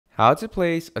How to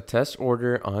place a test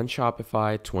order on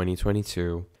Shopify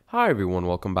 2022. Hi everyone,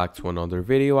 welcome back to another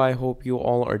video. I hope you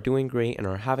all are doing great and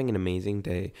are having an amazing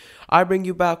day. I bring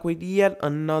you back with yet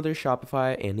another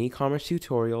Shopify and e-commerce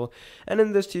tutorial, and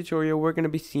in this tutorial we're going to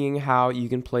be seeing how you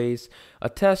can place a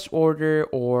test order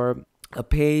or a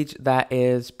page that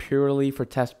is purely for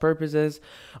test purposes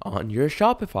on your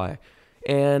Shopify.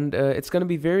 And it's going to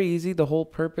be very easy. The whole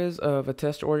purpose of a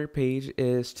test order page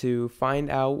is to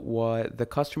find out what the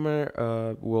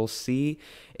customer will see.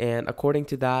 And according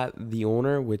to that, the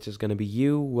owner, which is going to be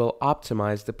you, will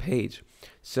optimize the page.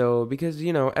 So because,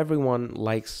 everyone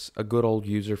likes a good old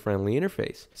user-friendly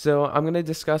interface. So I'm going to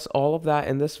discuss all of that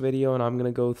in this video, and I'm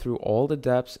going to go through all the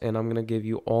depths, and I'm going to give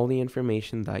you all the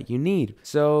information that you need.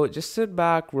 So just sit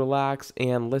back, relax,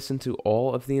 and listen to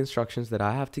all of the instructions that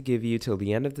I have to give you till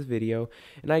the end of the video.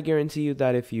 And I guarantee you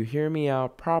that if you hear me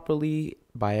out properly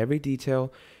by every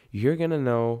detail, you're going to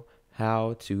know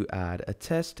how to add a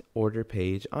test order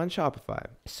page on Shopify.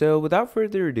 So without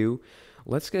further ado,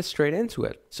 let's get straight into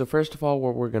it. So first of all,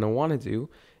 what we're going to want to do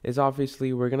is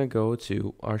obviously we're going to go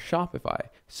to our Shopify.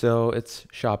 So it's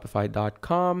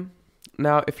shopify.com.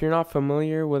 Now, if you're not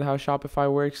familiar with how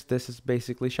Shopify works, this is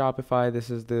basically Shopify. This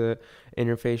is the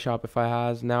interface Shopify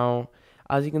has. Now,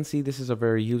 as you can see, this is a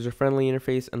very user-friendly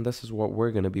interface, and this is what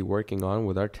we're going to be working on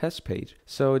with our test page.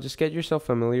 So just get yourself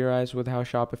familiarized with how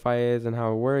Shopify is and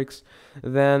how it works.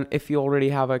 Then if you already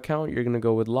have an account, you're going to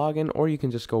go with login, or you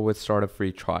can just go with start a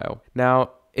free trial. Now,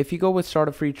 if you go with start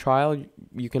a free trial,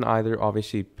 you can either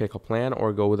obviously pick a plan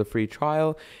or go with a free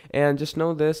trial. And just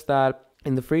know this, that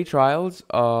in the free trials,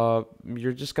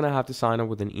 you're just going to have to sign up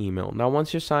with an email. Now,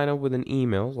 once you sign up with an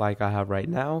email, like I have right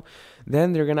now,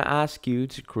 then they're going to ask you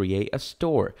to create a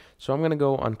store. So I'm going to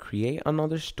go on create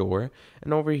another store.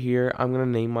 And over here, I'm going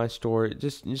to name my store.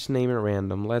 Just name it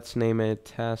random. Let's name it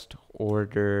test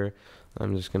order.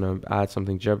 I'm just going to add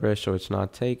something gibberish so it's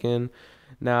not taken.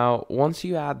 Now, once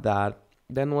you add that,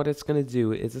 then what it's going to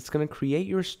do is it's going to create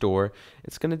your store.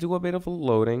 It's going to do a bit of a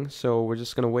loading, so we're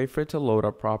just going to wait for it to load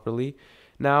up properly.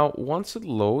 Now, once it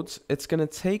loads, it's going to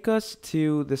take us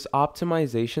to this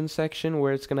optimization section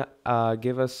where it's going to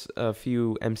give us a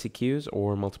few MCQs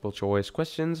or multiple choice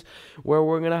questions where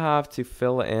we're going to have to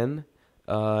fill in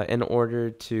order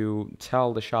to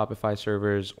tell the Shopify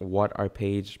servers what our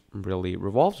page really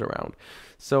revolves around.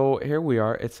 So here we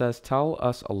are. It says, tell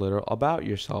us a little about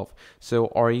yourself.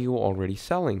 So are you already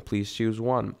selling? Please choose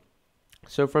one.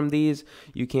 So from these,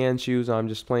 you can choose, I'm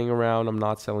just playing around, I'm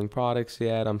not selling products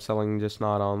yet, I'm selling just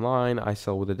not online, I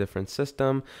sell with a different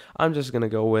system. I'm just going to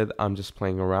go with, I'm just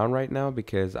playing around right now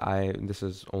because this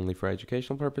is only for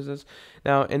educational purposes.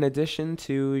 Now, in addition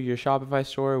to your Shopify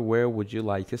store, where would you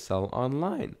like to sell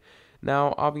online?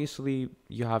 Now, obviously,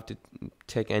 you have to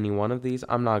take any one of these.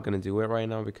 I'm not going to do it right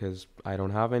now because I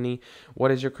don't have any. What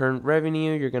is your current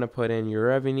revenue? You're going to put in your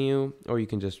revenue, or you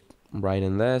can just write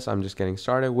in this. I'm just getting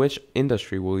started. Which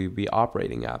industry will you be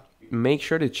operating at? Make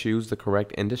sure to choose the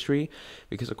correct industry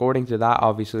because according to that,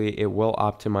 obviously, it will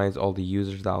optimize all the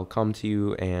users that will come to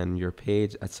you and your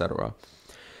page, etc.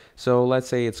 So let's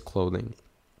say it's clothing.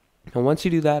 And once you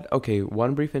do that, okay,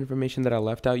 one brief information that I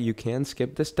left out, you can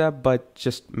skip this step, but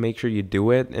just make sure you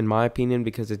do it, in my opinion,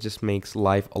 because it just makes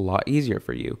life a lot easier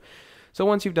for you. So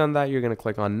once you've done that, you're going to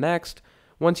click on next.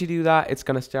 Once you do that, it's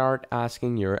going to start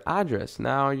asking your address.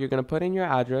 Now you're going to put in your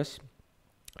address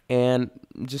and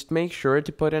just make sure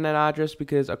to put in an address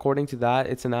because according to that,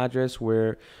 it's an address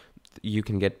where you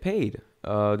can get paid.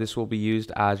 This will be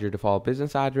used as your default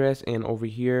business address, and over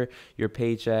here your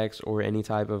paychecks or any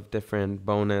type of different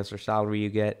bonus or salary you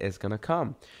get is gonna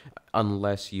come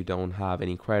unless you don't have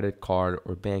any credit card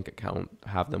or bank account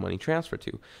have the money transferred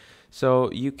to.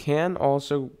 So you can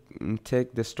also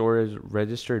take the store as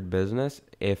registered business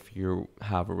if you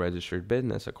have a registered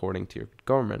business according to your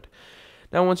government.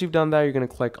 Now, once you've done that, you're going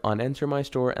to click on enter my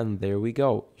store, and there we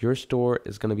go. Your store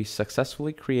is going to be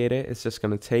successfully created. It's just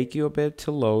going to take you a bit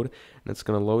to load, and it's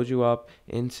going to load you up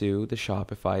into the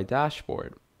Shopify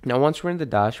dashboard. Now, once we're in the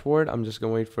dashboard, I'm just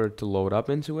going to wait for it to load up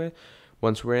into it.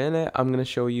 Once we're in it, I'm going to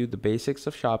show you the basics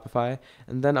of Shopify,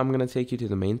 and then I'm going to take you to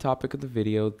the main topic of the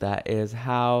video, that is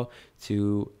how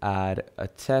to add a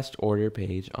test order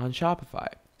page on Shopify.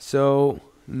 So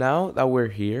now that we're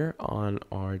here on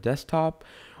our desktop,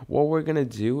 what we're going to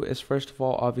do is, first of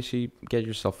all, obviously get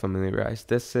yourself familiarized.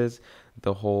 This is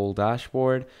the whole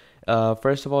dashboard.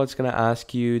 First of all, it's going to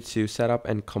ask you to set up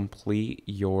and complete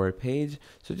your page.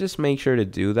 So just make sure to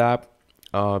do that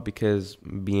because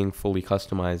being fully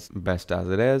customized, best as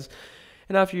it is.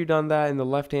 And after you've done that, in the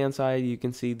left-hand side, you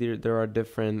can see there are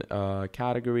different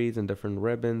categories and different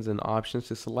ribbons and options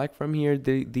to select from here.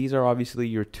 These are obviously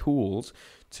your tools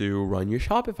to run your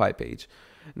Shopify page.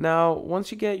 Now,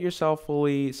 once you get yourself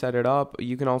fully set it up,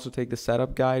 you can also take the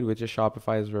setup guide, which is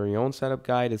Shopify's very own setup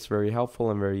guide. It's very helpful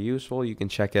and very useful. You can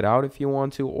check it out if you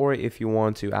want to, or if you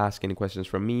want to ask any questions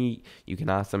from me, you can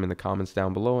ask them in the comments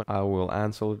down below. I will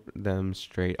answer them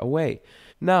straight away.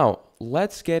 Now,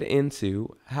 let's get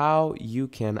into how you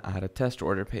can add a test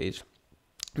order page.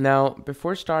 Now,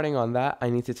 before starting on that, I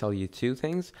need to tell you two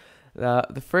things.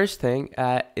 The first thing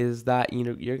is that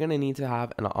you're gonna need to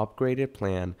have an upgraded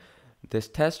plan. This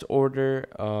test order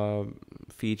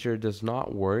feature does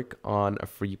not work on a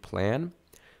free plan.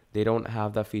 They don't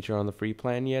have that feature on the free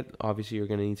plan yet. Obviously, you're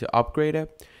going to need to upgrade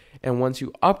it. And once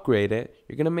you upgrade it,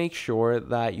 you're going to make sure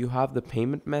that you have the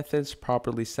payment methods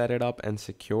properly set it up and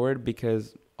secured,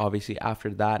 because obviously after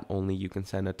that, only you can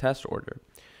send a test order.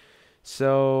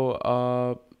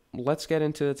 So let's get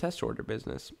into the test order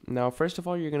business. Now, first of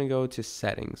all, you're going to go to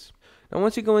settings. Now,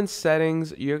 once you go in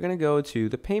settings, you're going to go to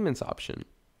the payments option.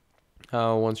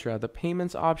 Once you're at the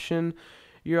payments option,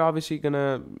 you're obviously going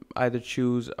to either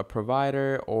choose a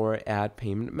provider or add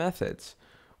payment methods.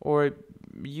 Or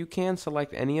you can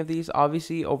select any of these.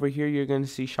 Obviously, over here, you're going to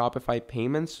see Shopify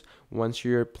payments once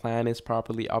your plan is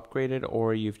properly upgraded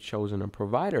or you've chosen a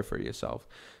provider for yourself.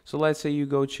 So let's say you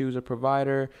go choose a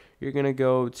provider. You're going to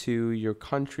go to your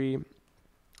country.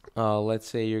 Let's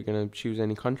say you're going to choose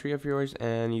any country of yours,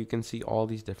 and you can see all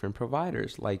these different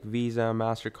providers like Visa,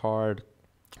 MasterCard,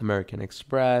 American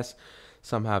Express.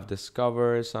 Some have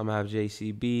Discover, some have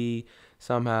JCB,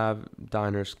 some have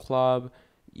Diners Club.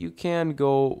 You can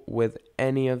go with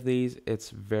any of these. It's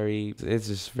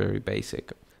just very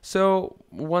basic. So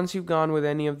once you've gone with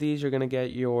any of these, you're going to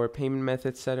get your payment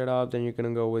methods set it up. Then you're going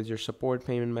to go with your support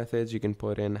payment methods. You can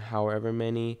put in however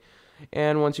many.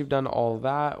 And once you've done all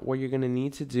that, what you're going to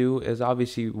need to do is,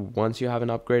 obviously, once you have an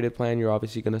upgraded plan, you're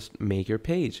obviously going to make your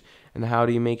page. And how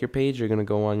do you make your page? You're going to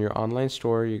go on your online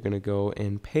store. You're going to go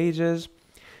in pages.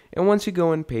 And once you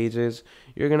go in pages,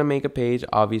 you're going to make a page,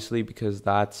 obviously, because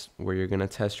that's where you're going to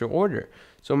test your order.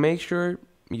 So make sure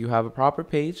you have a proper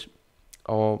page.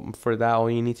 For that, all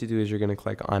you need to do is you're going to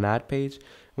click on add page.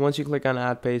 And once you click on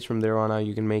add page, from there on out,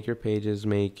 you can make your pages,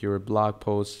 make your blog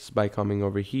posts by coming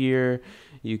over here.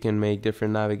 You can make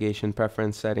different navigation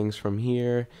preference settings from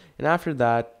here. And after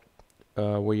that,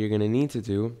 what you're going to need to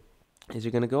do is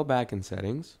you're going to go back in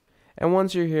settings. And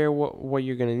once you're here, what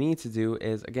you're going to need to do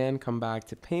is, again, come back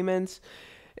to payments.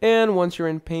 And once you're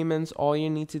in payments, all you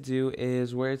need to do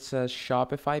is where it says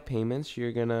Shopify payments,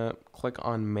 you're going to click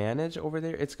on manage over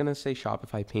there. It's going to say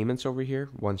Shopify payments over here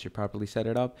once you properly set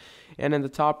it up. And in the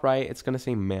top right, it's going to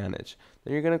say manage.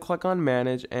 Then you're going to click on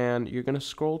manage, and you're going to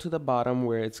scroll to the bottom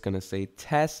where it's going to say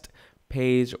test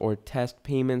page or test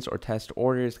payments or test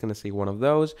order. It's going to say one of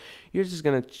those. You're just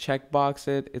going to check box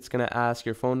it. It's going to ask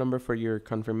your phone number for your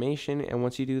confirmation. And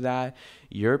once you do that,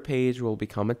 your page will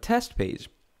become a test page.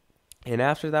 And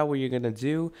after that, what you're going to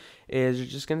do is you're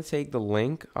just going to take the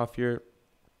link of your,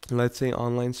 let's say,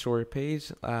 online store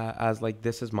page as like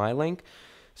this is my link.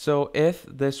 So if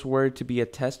this were to be a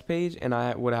test page and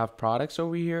I would have products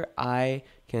over here, I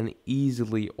can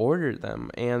easily order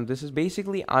them. And this is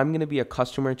basically, I'm going to be a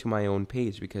customer to my own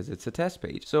page because it's a test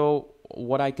page. So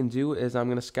what I can do is I'm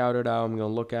going to scout it out. I'm going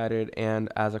to look at it. And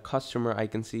as a customer, I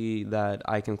can see that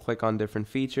I can click on different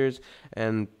features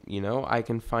and, I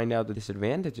can find out the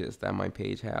disadvantages that my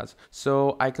page has.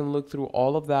 So I can look through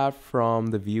all of that from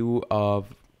the view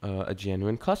of a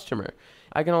genuine customer.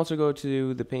 I can also go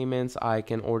to the payments. I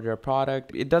can order a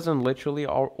product. It doesn't literally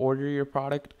order your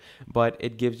product, but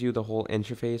it gives you the whole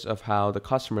interface of how the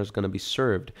customer is going to be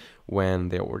served when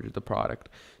they order the product.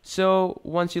 So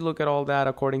once you look at all that,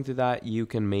 according to that, you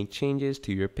can make changes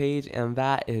to your page, and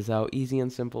that is how easy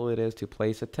and simple it is to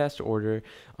place a test order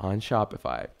on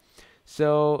Shopify.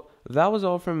 So that was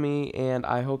all from me, and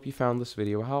I hope you found this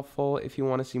video helpful. If you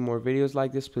want to see more videos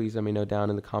like this, please let me know down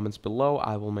in the comments below.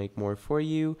 I will make more for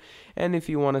you. And if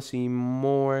you want to see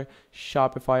more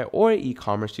Shopify or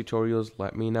e-commerce tutorials,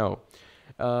 let me know.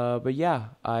 But yeah,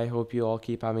 I hope you all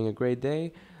keep having a great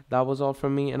day. That was all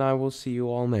from me, and I will see you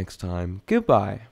all next time. Goodbye.